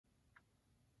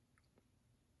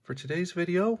For today's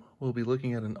video, we'll be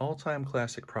looking at an all-time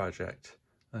classic project,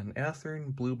 an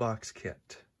Athearn blue box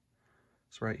kit.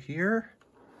 So right here,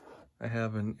 I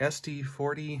have an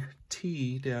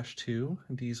SD40T-2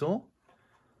 diesel,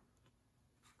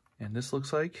 and this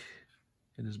looks like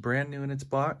it is brand new in its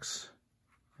box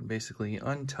and basically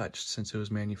untouched since it was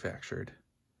manufactured.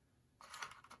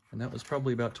 And that was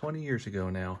probably about 20 years ago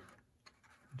now,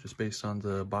 just based on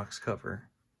the box cover.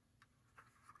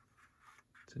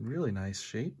 It's in really nice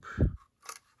shape.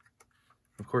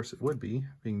 Of course it would be,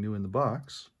 being new in the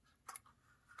box.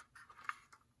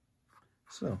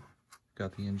 So,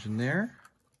 got the engine there.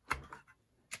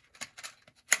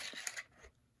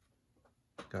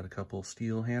 Got a couple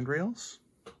steel handrails.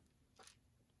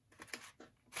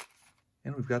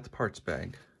 And we've got the parts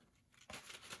bag,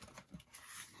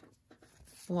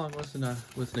 along with an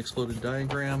exploded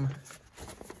diagram,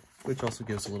 which also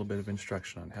gives a little bit of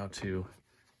instruction on how to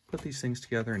put these things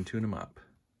together and tune them up.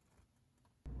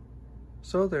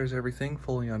 So there's everything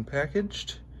fully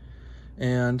unpackaged,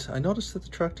 and I noticed that the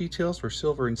truck details were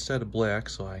silver instead of black,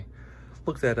 so I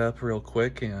looked that up real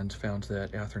quick and found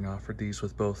that Athearn offered these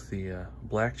with both the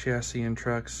black chassis in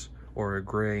trucks or a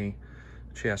gray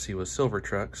chassis with silver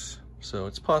trucks. So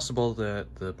it's possible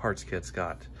that the parts kits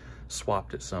got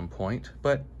swapped at some point,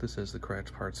 but this is the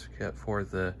correct parts kit for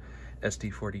the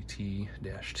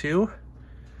SD40T-2.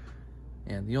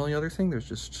 And the only other thing, there's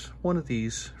just one of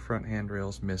these front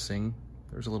handrails missing.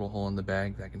 There's a little hole in the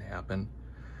bag, that can happen.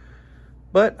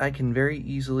 But I can very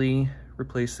easily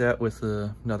replace that with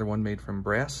another one made from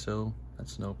brass, so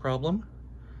that's no problem.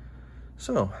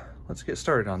 So let's get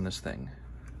started on this thing.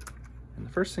 And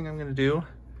the first thing I'm going to do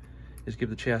is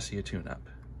give the chassis a tune-up.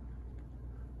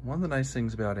 One of the nice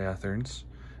things about Athearns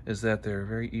is that they're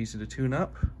very easy to tune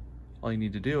up. All you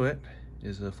need to do it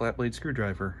is a flat blade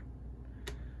screwdriver,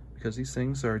 because these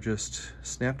things are just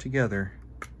snapped together.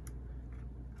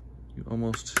 You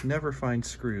almost never find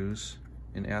screws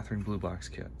in Athearn blue box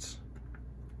kits.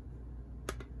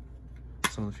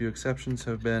 Some of the few exceptions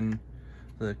have been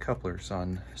the couplers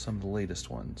on some of the latest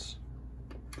ones.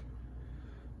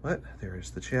 But there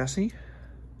is the chassis.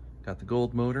 Got the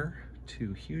gold motor,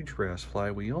 two huge brass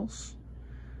flywheels,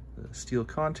 the steel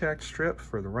contact strip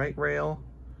for the right rail,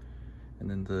 and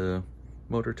then the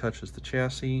motor touches the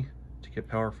chassis to get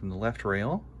power from the left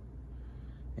rail.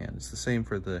 And it's the same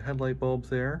for the headlight bulb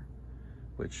there,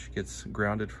 which gets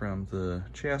grounded from the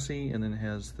chassis and then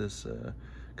has this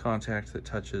contact that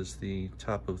touches the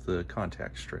top of the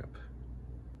contact strip.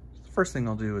 The first thing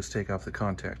I'll do is take off the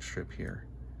contact strip here,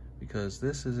 because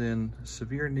this is in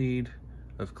severe need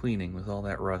of cleaning with all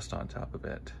that rust on top of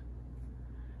it.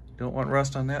 You don't want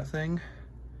rust on that thing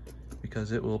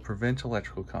because it will prevent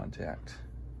electrical contact.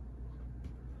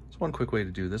 So one quick way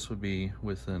to do this would be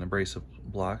with an abrasive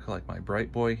block like my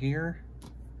Bright Boy here.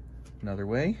 Another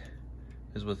way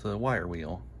is with a wire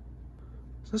wheel.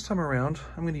 So this time around,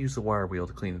 I'm going to use the wire wheel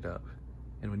to clean it up.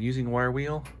 And when using a wire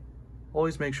wheel,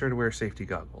 always make sure to wear safety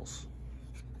goggles.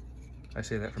 I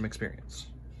say that from experience.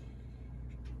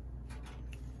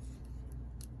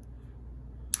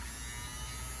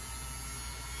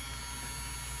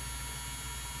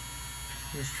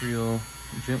 Just real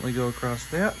gently go across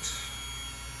that,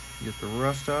 get the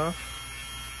rust off.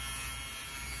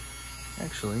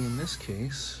 Actually, in this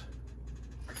case,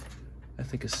 I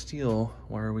think a steel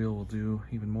wire wheel will do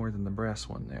even more than the brass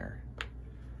one there.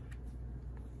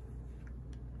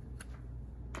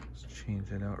 Let's change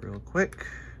that out real quick.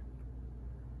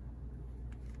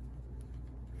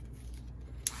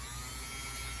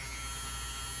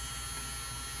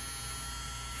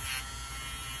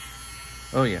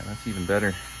 Oh yeah, that's even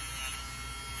better.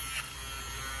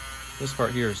 This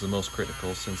part here is the most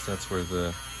critical, since that's where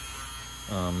the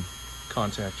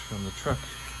contact from the truck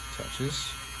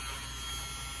touches.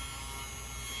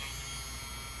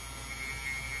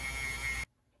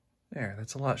 There,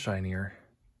 that's a lot shinier.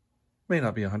 May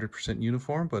not be 100%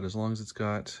 uniform, but as long as it's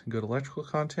got good electrical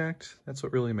contact, that's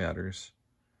what really matters.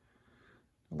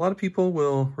 A lot of people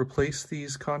will replace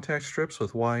these contact strips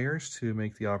with wires to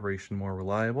make the operation more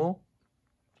reliable,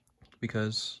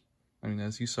 because, I mean,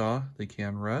 as you saw, they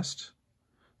can rust,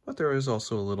 but there is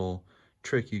also a little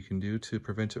trick you can do to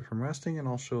prevent it from rusting, and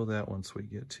I'll show that once we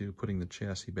get to putting the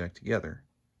chassis back together.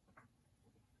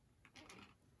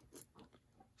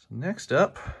 So next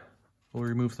up, we'll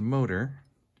remove the motor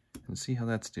and see how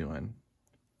that's doing.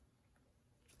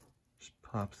 Just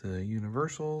pop the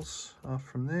universals off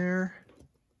from there.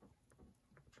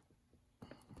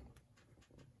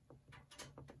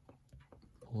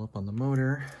 Pull up on the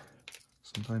motor.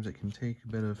 Sometimes it can take a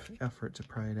bit of effort to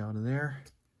pry it out of there.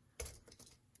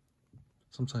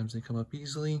 Sometimes they come up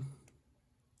easily.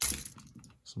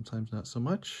 Sometimes not so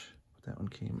much, but that one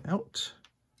came out.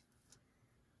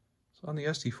 So on the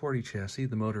SD40 chassis,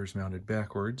 the motor is mounted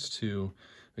backwards to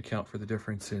account for the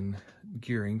difference in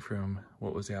gearing from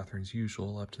what was Athearn's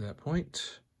usual up to that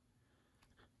point.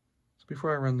 So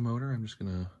before I run the motor, I'm just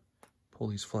going to pull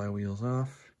these flywheels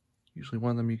off. Usually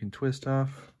one of them you can twist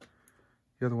off.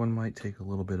 The other one might take a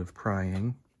little bit of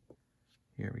prying.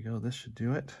 Here we go, this should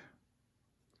do it.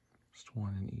 Just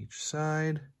one in each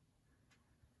side.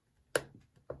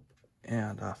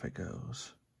 And off it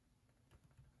goes.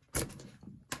 There.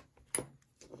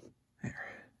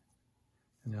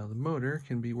 And now the motor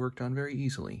can be worked on very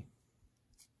easily.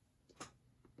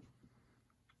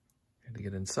 And to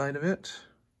get inside of it,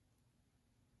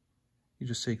 you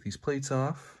just take these plates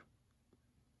off.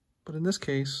 But in this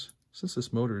case, since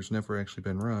this motor's never actually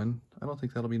been run, I don't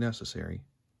think that'll be necessary.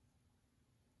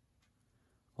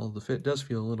 Although the fit does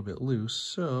feel a little bit loose,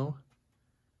 so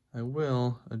I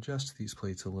will adjust these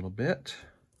plates a little bit.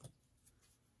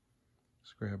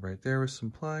 Just grab right there with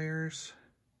some pliers,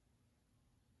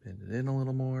 bend it in a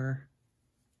little more.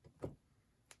 And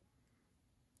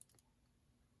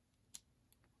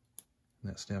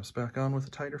that snaps back on with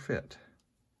a tighter fit.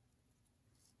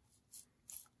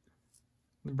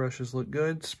 The brushes look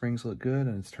good, springs look good,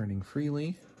 and it's turning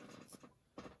freely.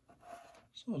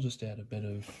 So I'll just add a bit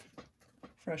of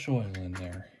fresh oil in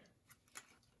there.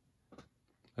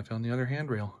 I found the other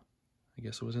handrail. I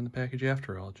guess it was in the package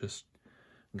after all, it just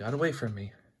got away from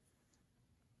me.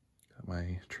 Got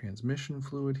my transmission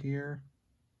fluid here,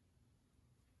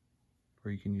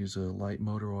 or you can use a light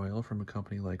motor oil from a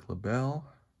company like LaBelle.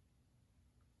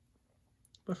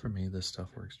 But for me, this stuff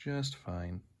works just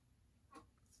fine.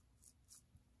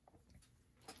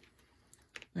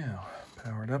 Now,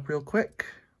 power it up real quick.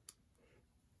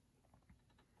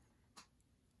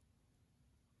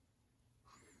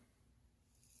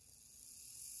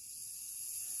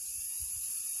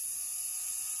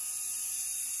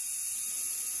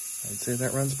 I'd say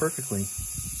that runs perfectly.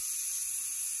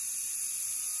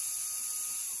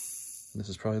 This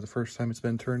is probably the first time it's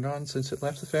been turned on since it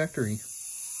left the factory.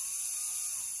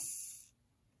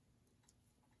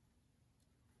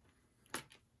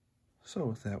 So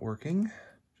with that working,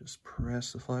 just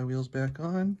press the flywheels back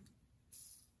on.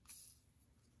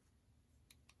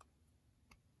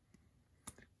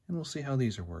 And we'll see how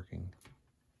these are working.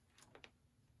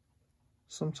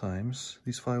 Sometimes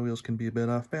these flywheels can be a bit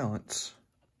off balance.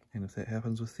 And if that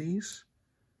happens with these,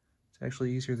 it's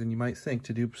actually easier than you might think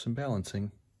to do some balancing.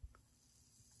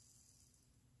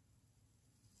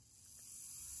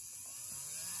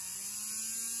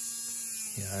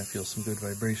 Yeah, I feel some good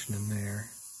vibration in there.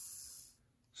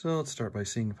 So let's start by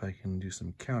seeing if I can do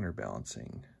some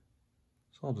counterbalancing.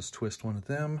 So I'll just twist one of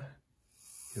them,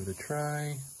 give it a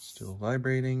try, still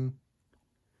vibrating.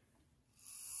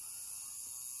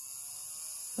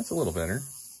 That's a little better.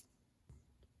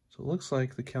 So it looks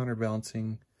like the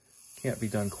counterbalancing can't be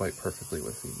done quite perfectly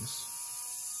with these.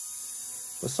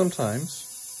 But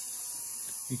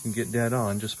sometimes you can get dead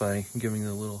on just by giving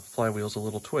the little flywheels a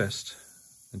little twist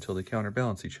until they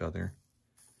counterbalance each other.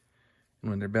 And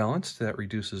when they're balanced, that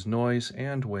reduces noise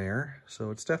and wear,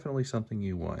 so it's definitely something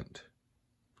you want.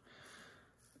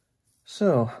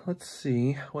 So let's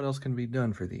see what else can be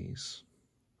done for these.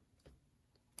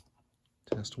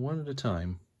 Test one at a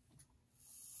time.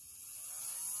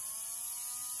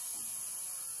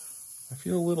 I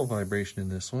feel a little vibration in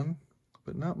this one,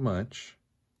 but not much.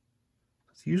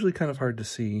 It's usually kind of hard to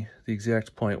see the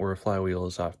exact point where a flywheel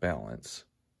is off balance.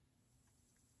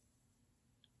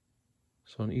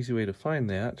 So an easy way to find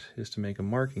that is to make a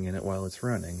marking in it while it's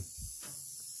running.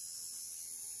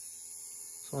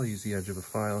 So I'll use the edge of a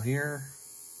file here.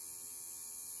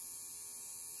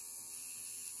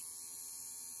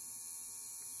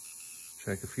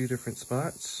 Check a few different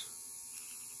spots.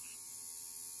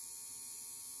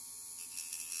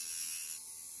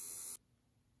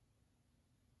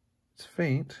 It's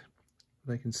faint,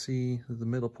 but I can see that the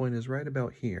middle point is right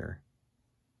about here.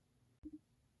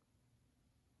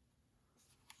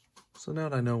 So now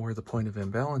that I know where the point of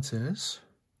imbalance is,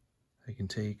 I can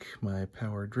take my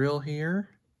power drill here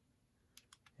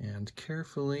and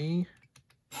carefully,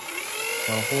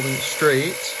 while holding it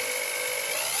straight,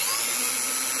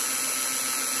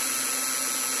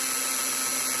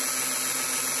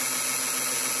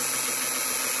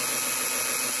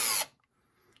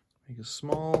 make a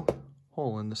small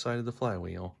hole in the side of the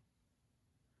flywheel.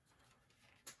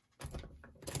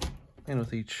 And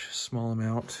with each small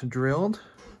amount drilled,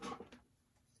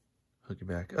 hook it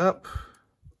back up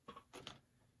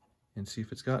and see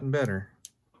if it's gotten better.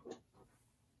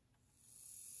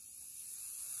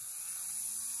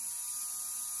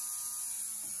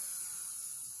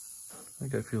 I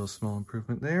think I feel a small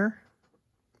improvement there.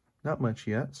 Not much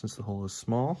yet, since the hole is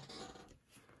small.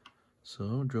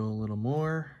 So drill a little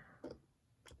more.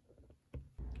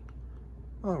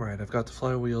 All right, I've got the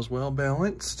flywheels well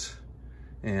balanced.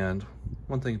 And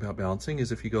one thing about balancing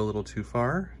is if you go a little too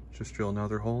far, just drill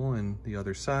another hole in the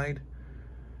other side.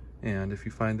 And if you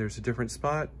find there's a different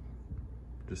spot,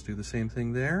 just do the same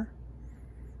thing there.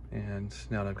 And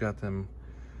now that I've got them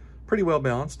pretty well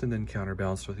balanced and then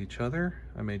counterbalanced with each other,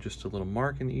 I made just a little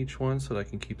mark in each one so that I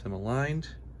can keep them aligned.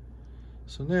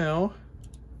 So now,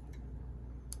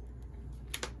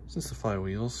 since the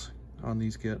flywheels on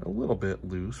these get a little bit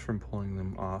loose from pulling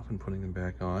them off and putting them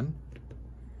back on,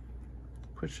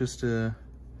 put just a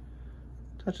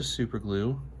touch of super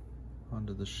glue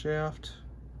onto the shaft.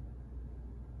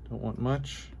 Don't want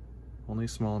much, only a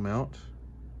small amount.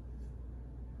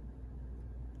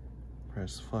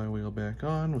 Press the flywheel back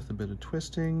on with a bit of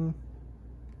twisting.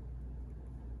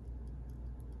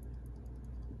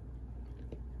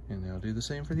 And now do the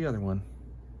same for the other one.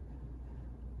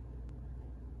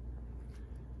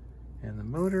 And the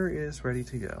motor is ready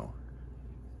to go.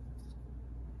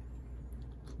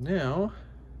 Now,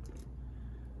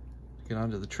 get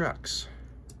onto the trucks.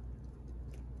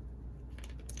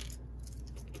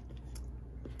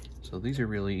 So these are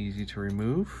really easy to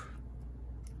remove.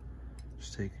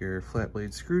 Just take your flat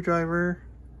blade screwdriver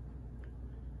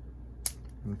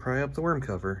and pry up the worm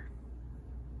cover.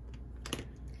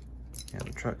 And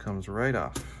the truck comes right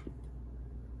off.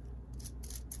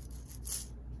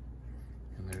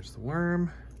 And there's the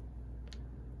worm.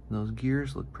 And those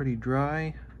gears look pretty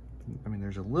dry. I mean,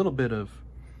 there's a little bit of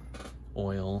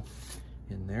oil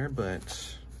in there,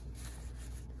 but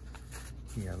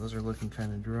yeah, those are looking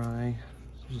kind of dry.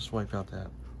 So just wipe out that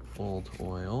old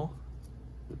oil.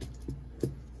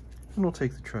 And we'll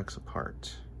take the trucks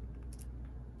apart.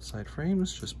 Side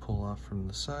frames, just pull off from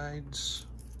the sides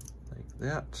like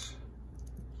that.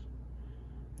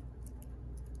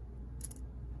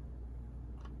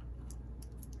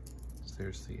 So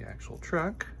there's the actual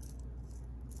truck.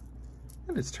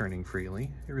 And it's turning freely.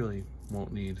 It really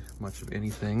won't need much of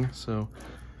anything. So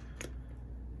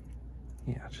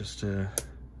yeah, just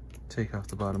take off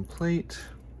the bottom plate.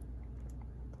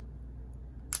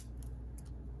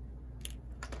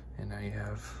 And now you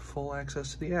have full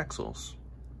access to the axles,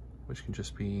 which can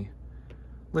just be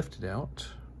lifted out.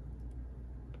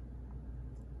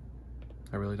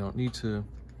 I really don't need to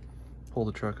pull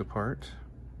the truck apart,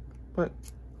 but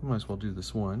I might as well do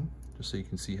this one, just so you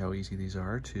can see how easy these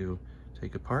are to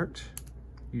take apart.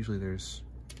 Usually there's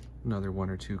another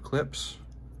 1 or 2 clips.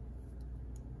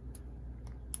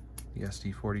 The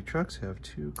SD40 trucks have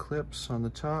 2 clips on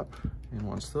the top, and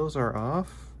once those are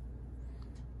off,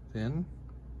 then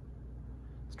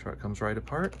the truck comes right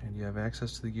apart and you have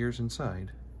access to the gears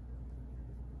inside.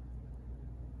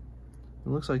 It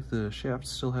looks like the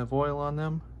shafts still have oil on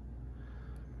them,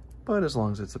 but as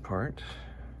long as it's apart,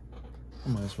 I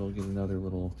might as well get another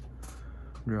little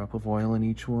drop of oil in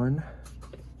each one,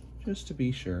 just to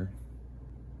be sure.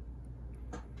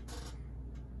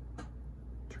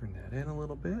 Turn that in a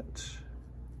little bit.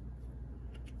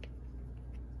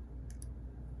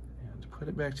 And put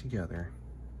it back together.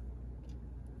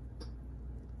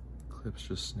 Clips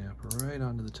just snap right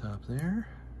onto the top there.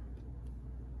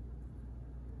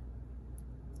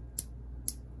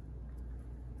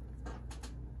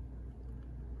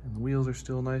 And the wheels are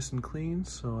still nice and clean,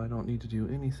 so I don't need to do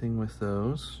anything with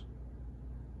those.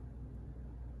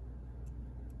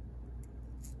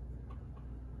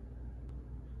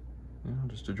 Now,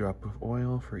 just a drop of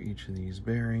oil for each of these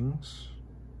bearings.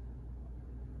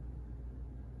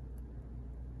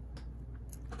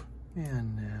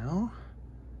 And now,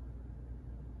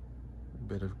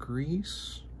 a bit of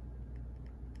grease.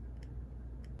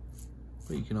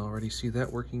 But you can already see that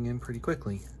working in pretty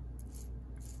quickly.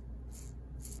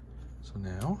 So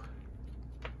now,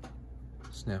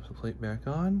 snap the plate back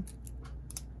on.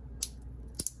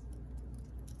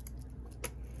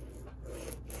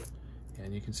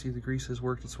 And you can see the grease has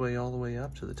worked its way all the way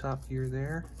up to the top gear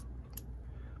there.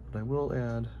 But I will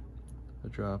add a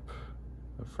drop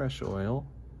of fresh oil,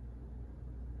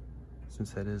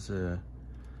 since that is a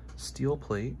steel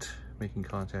plate making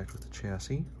contact with the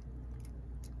chassis.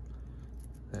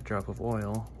 That drop of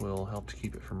oil will help to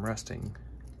keep it from rusting,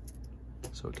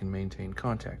 so it can maintain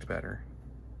contact better.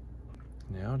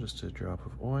 Now just a drop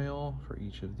of oil for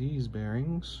each of these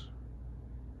bearings.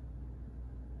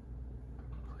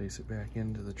 Place it back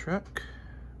into the truck.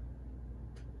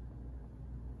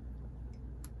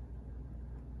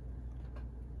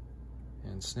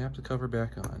 And snap the cover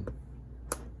back on.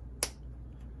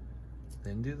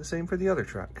 Then do the same for the other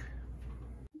truck.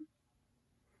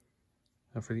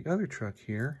 Now for the other truck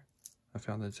here, I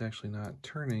found that it's actually not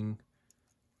turning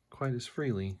quite as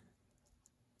freely.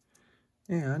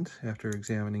 And after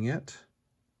examining it,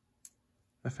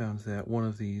 I found that one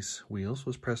of these wheels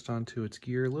was pressed onto its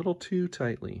gear a little too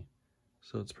tightly.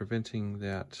 So it's preventing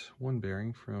that one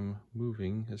bearing from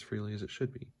moving as freely as it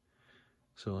should be.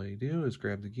 So all you do is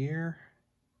grab the gear,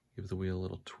 give the wheel a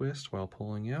little twist while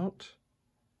pulling out,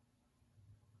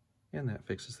 and that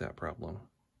fixes that problem.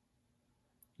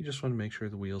 You just want to make sure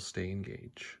the wheels stay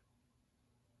engaged.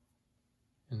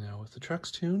 And now with the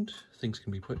trucks tuned, things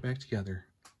can be put back together.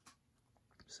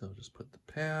 So just put the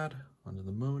pad onto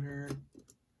the motor,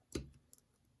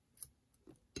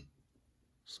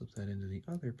 slip that into the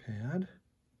other pad,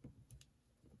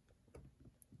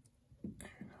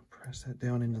 and now press that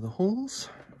down into the holes.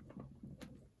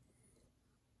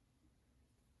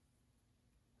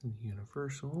 And the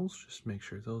universals, just make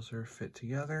sure those are fit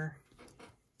together.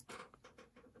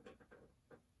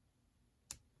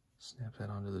 Snap that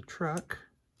onto the truck.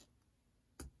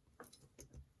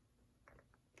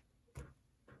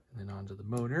 And then onto the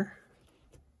motor.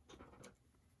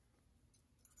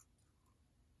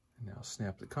 And now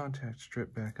snap the contact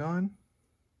strip back on.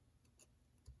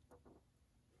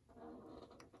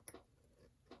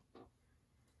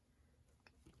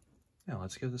 Now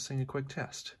let's give this thing a quick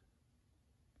test.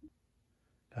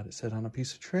 Got it set on a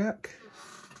piece of track.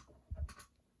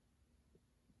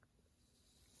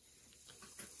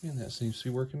 And that seems to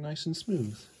be working nice and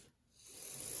smooth.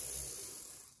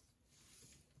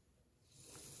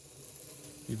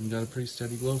 Even got a pretty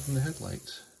steady glow from the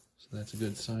headlights. So that's a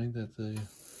good sign that the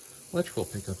electrical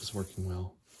pickup is working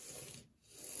well.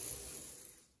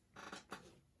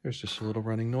 There's just a little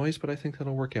running noise, but I think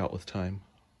that'll work out with time.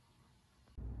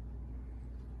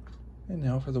 And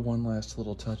now for the one last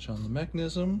little touch on the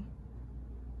mechanism.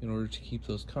 In order to keep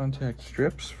those contact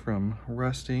strips from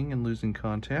rusting and losing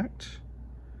contact,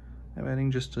 I'm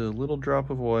adding just a little drop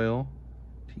of oil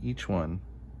to each one.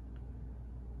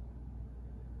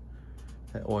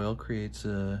 That oil creates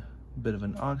a bit of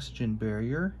an oxygen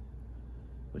barrier,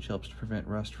 which helps to prevent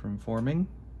rust from forming.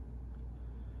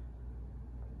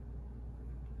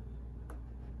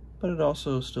 But it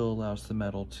also still allows the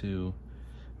metal to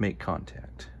make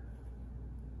contact.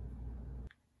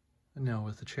 And now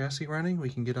with the chassis running, we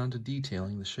can get on to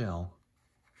detailing the shell.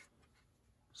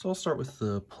 So I'll start with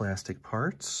the plastic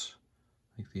parts,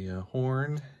 like the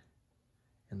horn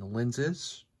and the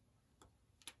lenses.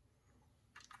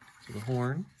 So the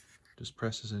horn just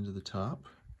presses into the top.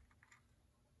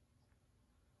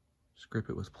 Just grip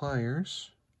it with pliers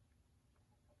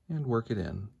and work it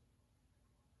in.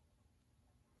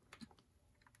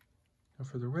 Now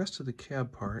for the rest of the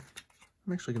cab part,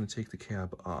 I'm actually going to take the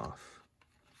cab off.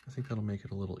 I think that'll make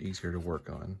it a little easier to work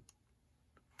on.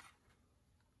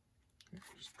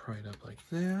 Just pry it up like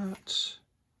that.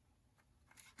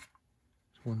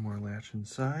 One more latch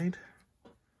inside.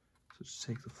 So just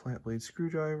take the flat blade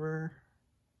screwdriver,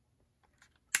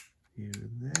 do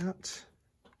that.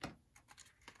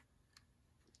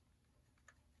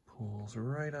 Pulls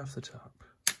right off the top.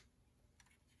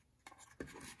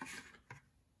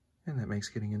 And that makes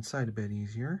getting inside a bit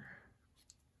easier.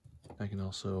 I can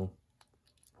also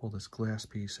pull this glass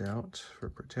piece out for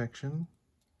protection.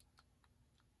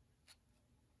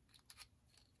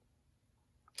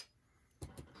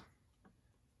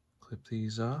 Clip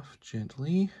these off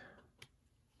gently.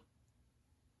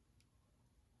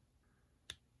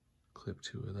 Clip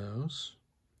 2 of those.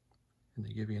 And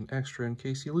they give you an extra in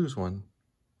case you lose one.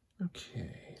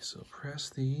 Okay, so press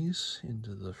these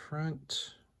into the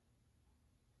front.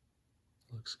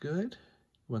 Looks good.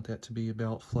 You want that to be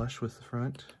about flush with the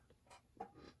front.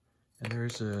 And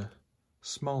there's a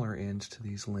smaller end to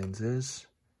these lenses.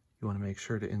 You want to make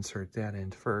sure to insert that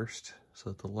end first so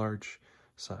that the large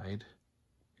side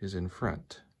is in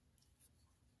front.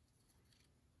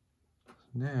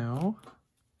 Now,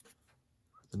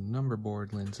 for the number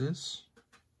board lenses,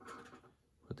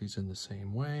 put these in the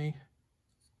same way.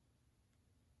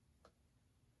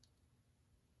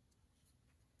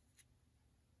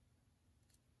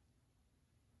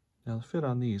 Now the fit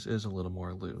on these is a little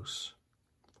more loose,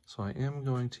 so I am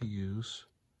going to use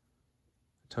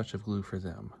a touch of glue for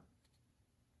them.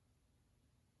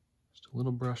 Just a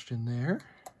little brushed in there.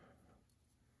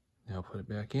 Now put it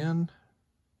back in.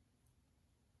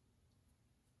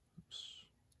 Oops.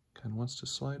 Kind of wants to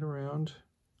slide around.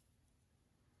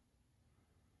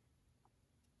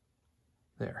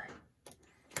 There.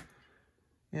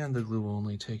 And the glue will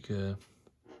only take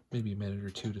maybe a minute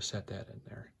or two to set that in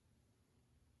there.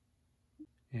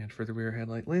 And for the rear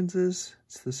headlight lenses,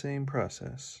 it's the same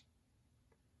process.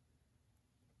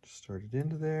 Just start it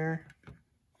into there.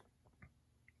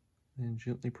 and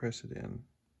gently press it in.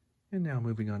 And now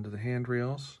moving on to the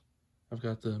handrails. I've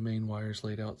got the main wires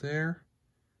laid out there.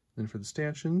 Then for the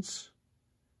stanchions,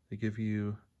 they give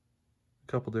you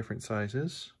a couple different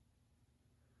sizes.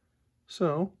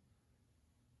 So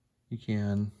you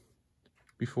can,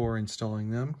 before installing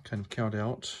them, kind of count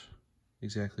out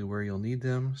exactly where you'll need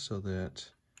them so that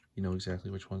you know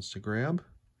exactly which ones to grab.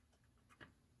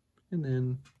 And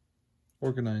then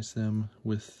organize them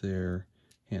with their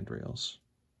handrails.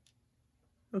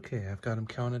 Okay, I've got them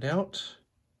counted out,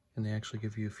 and they actually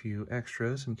give you a few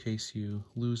extras in case you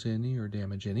lose any or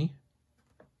damage any.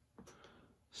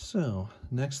 So,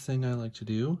 next thing I like to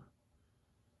do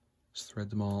is thread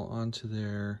them all onto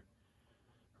their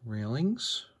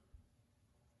railings.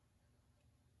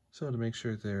 So to make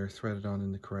sure they're threaded on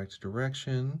in the correct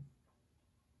direction,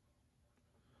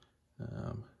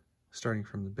 starting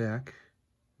from the back,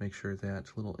 make sure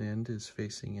that little end is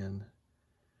facing in,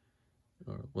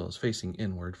 or well, is facing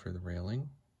inward for the railing.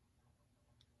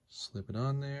 Slip it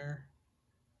on there.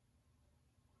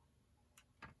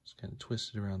 Just kind of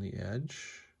twist it around the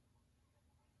edge.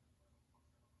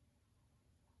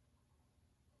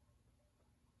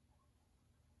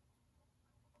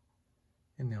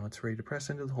 And now it's ready to press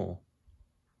into the hole.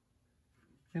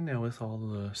 And now with all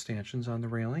the stanchions on the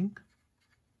railing,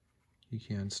 you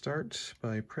can start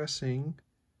by pressing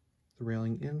the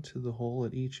railing into the hole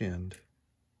at each end.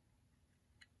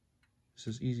 This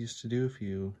is easiest to do if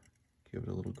you give it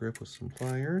a little grip with some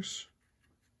pliers.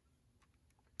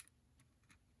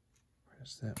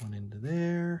 Press that one into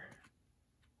there.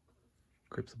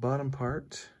 Grip the bottom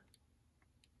part.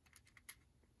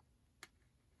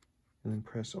 And then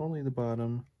press only the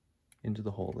bottom into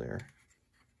the hole there.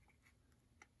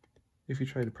 If you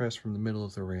try to press from the middle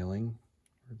of the railing,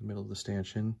 or the middle of the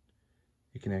stanchion,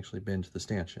 it can actually bend to the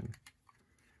stanchion.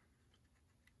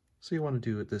 So you want to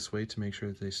do it this way to make sure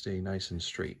that they stay nice and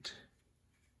straight.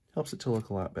 Helps it to look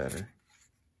a lot better.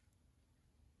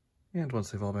 And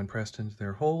once they've all been pressed into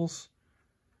their holes,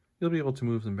 you'll be able to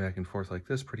move them back and forth like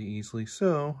this pretty easily.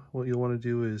 So what you'll want to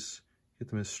do is get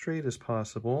them as straight as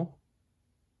possible.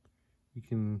 You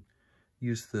can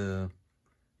use the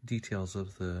details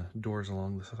of the doors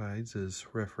along the sides as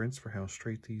reference for how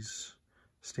straight these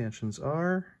stanchions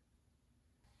are.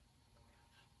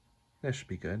 That should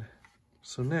be good.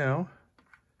 So now,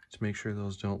 to make sure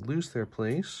those don't lose their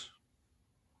place,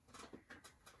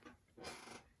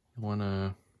 you want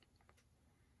to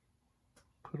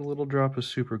put a little drop of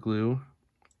super glue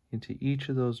into each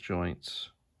of those joints.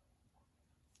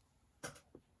 So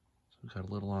we've got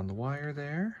a little on the wire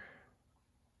there.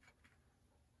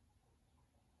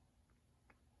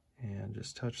 And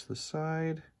just touch the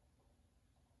side.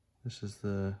 This is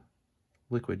the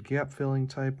liquid gap filling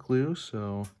type glue,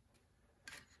 so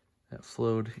that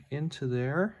flowed into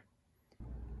there.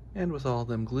 And with all of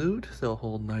them glued, they'll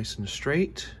hold nice and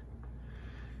straight.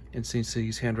 And since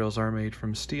these handrails are made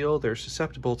from steel, they're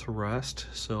susceptible to rust,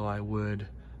 so I would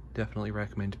definitely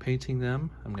recommend painting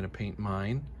them. I'm going to paint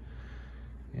mine.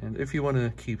 And if you want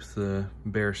to keep the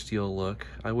bare steel look,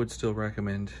 I would still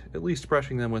recommend at least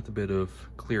brushing them with a bit of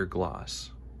clear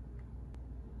gloss.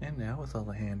 And now with all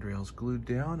the handrails glued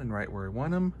down and right where I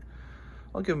want them,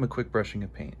 I'll give them a quick brushing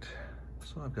of paint.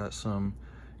 So I've got some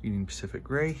Union Pacific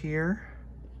Gray here.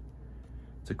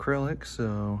 It's acrylic,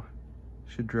 so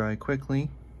it should dry quickly.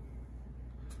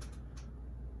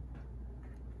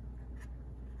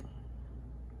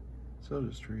 So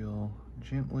just real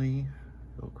gently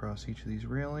go across each of these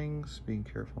railings, being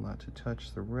careful not to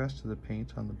touch the rest of the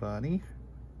paint on the body.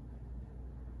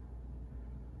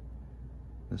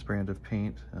 This brand of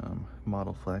paint,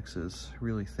 Model Flex, is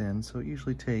really thin, so it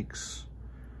usually takes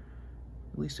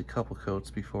at least a couple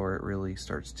coats before it really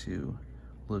starts to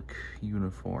look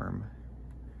uniform.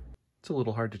 It's a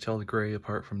little hard to tell the gray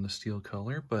apart from the steel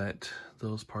color, but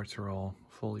those parts are all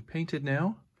fully painted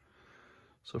now.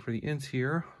 So for the ends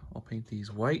here, I'll paint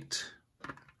these white.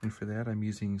 And for that, I'm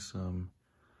using some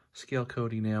scale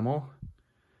coat enamel.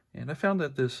 And I found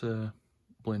that this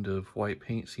blend of white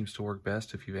paint seems to work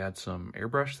best if you add some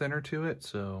airbrush thinner to it.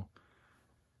 So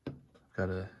I've got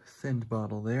a thinned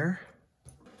bottle there.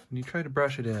 When you try to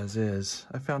brush it as is,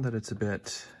 I found that it's a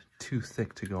bit too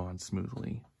thick to go on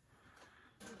smoothly.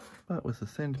 But with the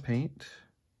thinned paint,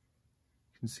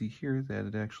 you can see here that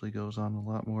it actually goes on a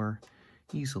lot more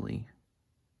easily.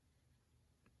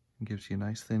 And gives you a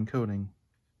nice thin coating.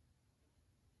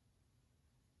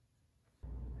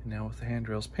 And now with the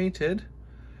handrails painted,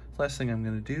 the last thing I'm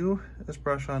going to do is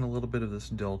brush on a little bit of this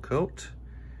dull coat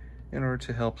in order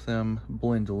to help them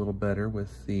blend a little better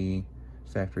with the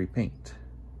factory paint.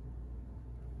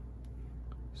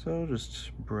 So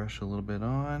just brush a little bit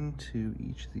on to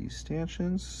each of these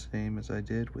stanchions, same as I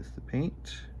did with the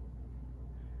paint.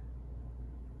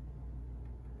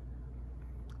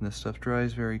 And this stuff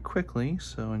dries very quickly,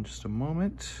 so in just a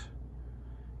moment,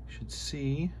 you should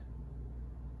see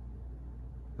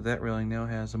that railing now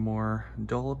has a more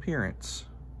dull appearance.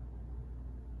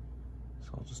 So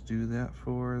I'll just do that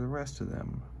for the rest of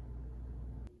them.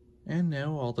 And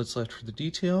now all that's left for the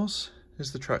details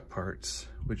is the truck parts,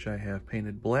 which I have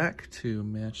painted black to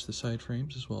match the side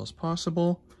frames as well as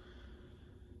possible.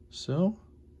 So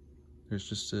there's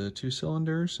just 2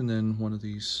 cylinders and then one of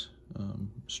these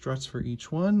struts for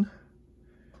each one.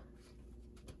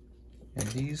 And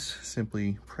these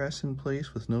simply press in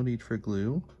place with no need for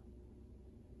glue.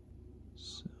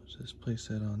 So just place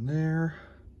that on there,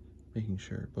 making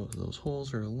sure both of those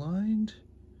holes are aligned.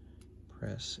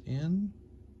 Press in,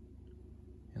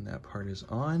 and that part is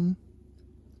on.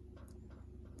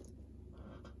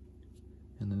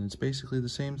 And then it's basically the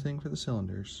same thing for the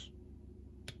cylinders.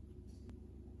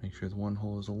 Make sure the one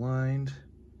hole is aligned,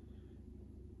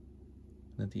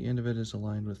 and at the end of it is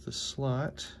aligned with the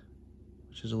slot,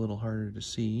 which is a little harder to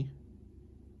see.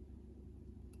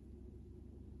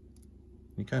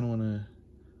 You kind of want to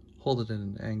hold it at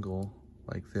an angle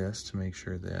like this to make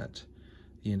sure that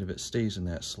the end of it stays in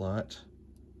that slot.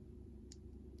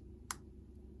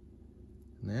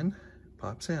 And then it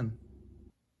pops in.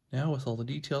 Now with all the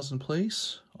details in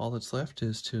place, all that's left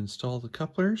is to install the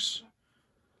couplers.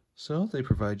 So they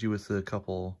provide you with a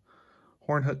couple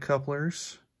horn hook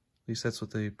couplers. At least that's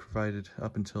what they provided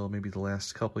up until maybe the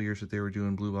last couple years that they were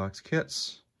doing blue box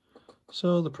kits.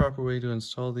 So the proper way to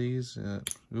install these,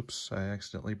 oops, I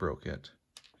accidentally broke it.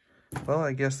 Well,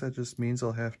 I guess that just means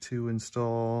I'll have to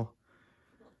install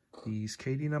these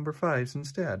KD number 5s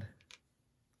instead.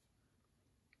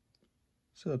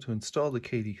 So to install the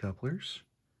KD couplers,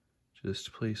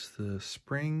 just place the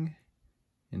spring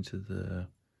into the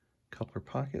coupler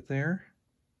pocket there.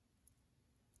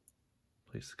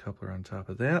 Place the coupler on top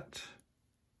of that.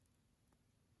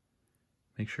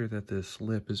 Make sure that this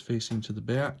lip is facing to the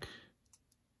back.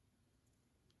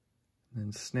 And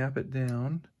then snap it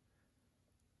down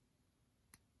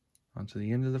onto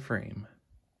the end of the frame.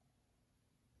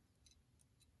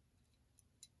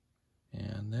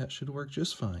 And that should work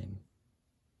just fine.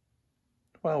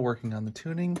 While working on the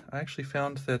tuning, I actually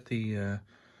found that the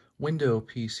window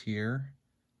piece here,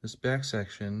 this back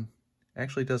section,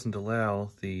 actually doesn't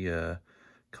allow the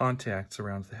contacts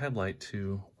around the headlight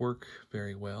to work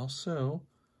very well. So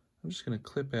I'm just going to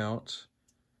clip out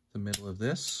the middle of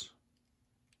this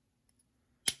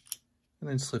and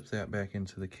then slip that back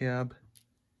into the cab.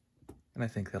 And I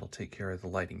think that'll take care of the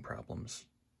lighting problems.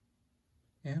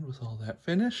 And with all that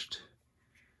finished,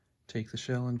 take the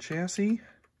shell and chassis,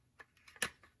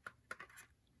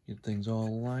 get things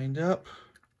all lined up,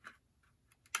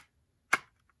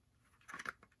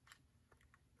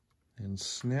 and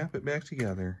snap it back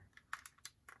together.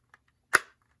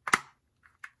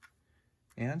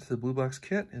 And the Blue Box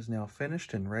kit is now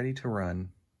finished and ready to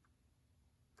run.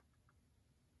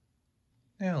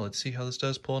 Now let's see how this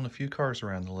does pulling a few cars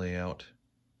around the layout.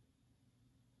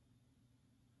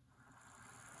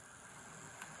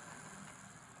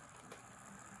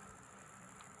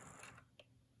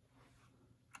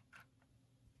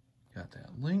 Got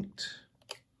that linked.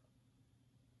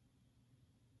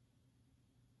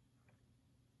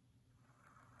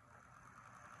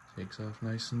 Takes off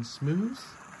nice and smooth.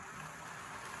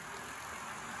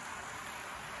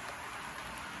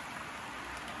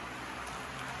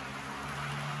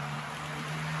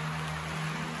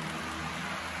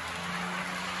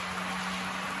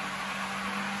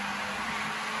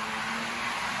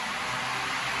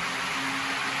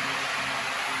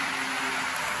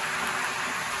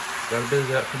 Got a bit of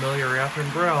that familiar Athearn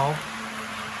growl,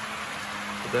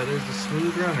 but that is a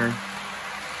smooth runner.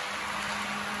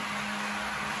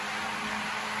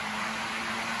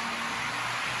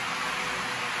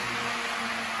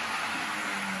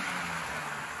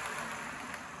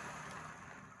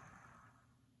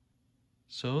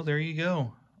 So there you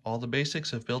go, all the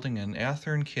basics of building an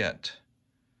Athearn kit.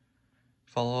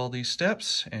 Follow all these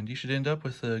steps and you should end up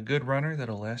with a good runner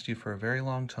that'll last you for a very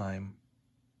long time.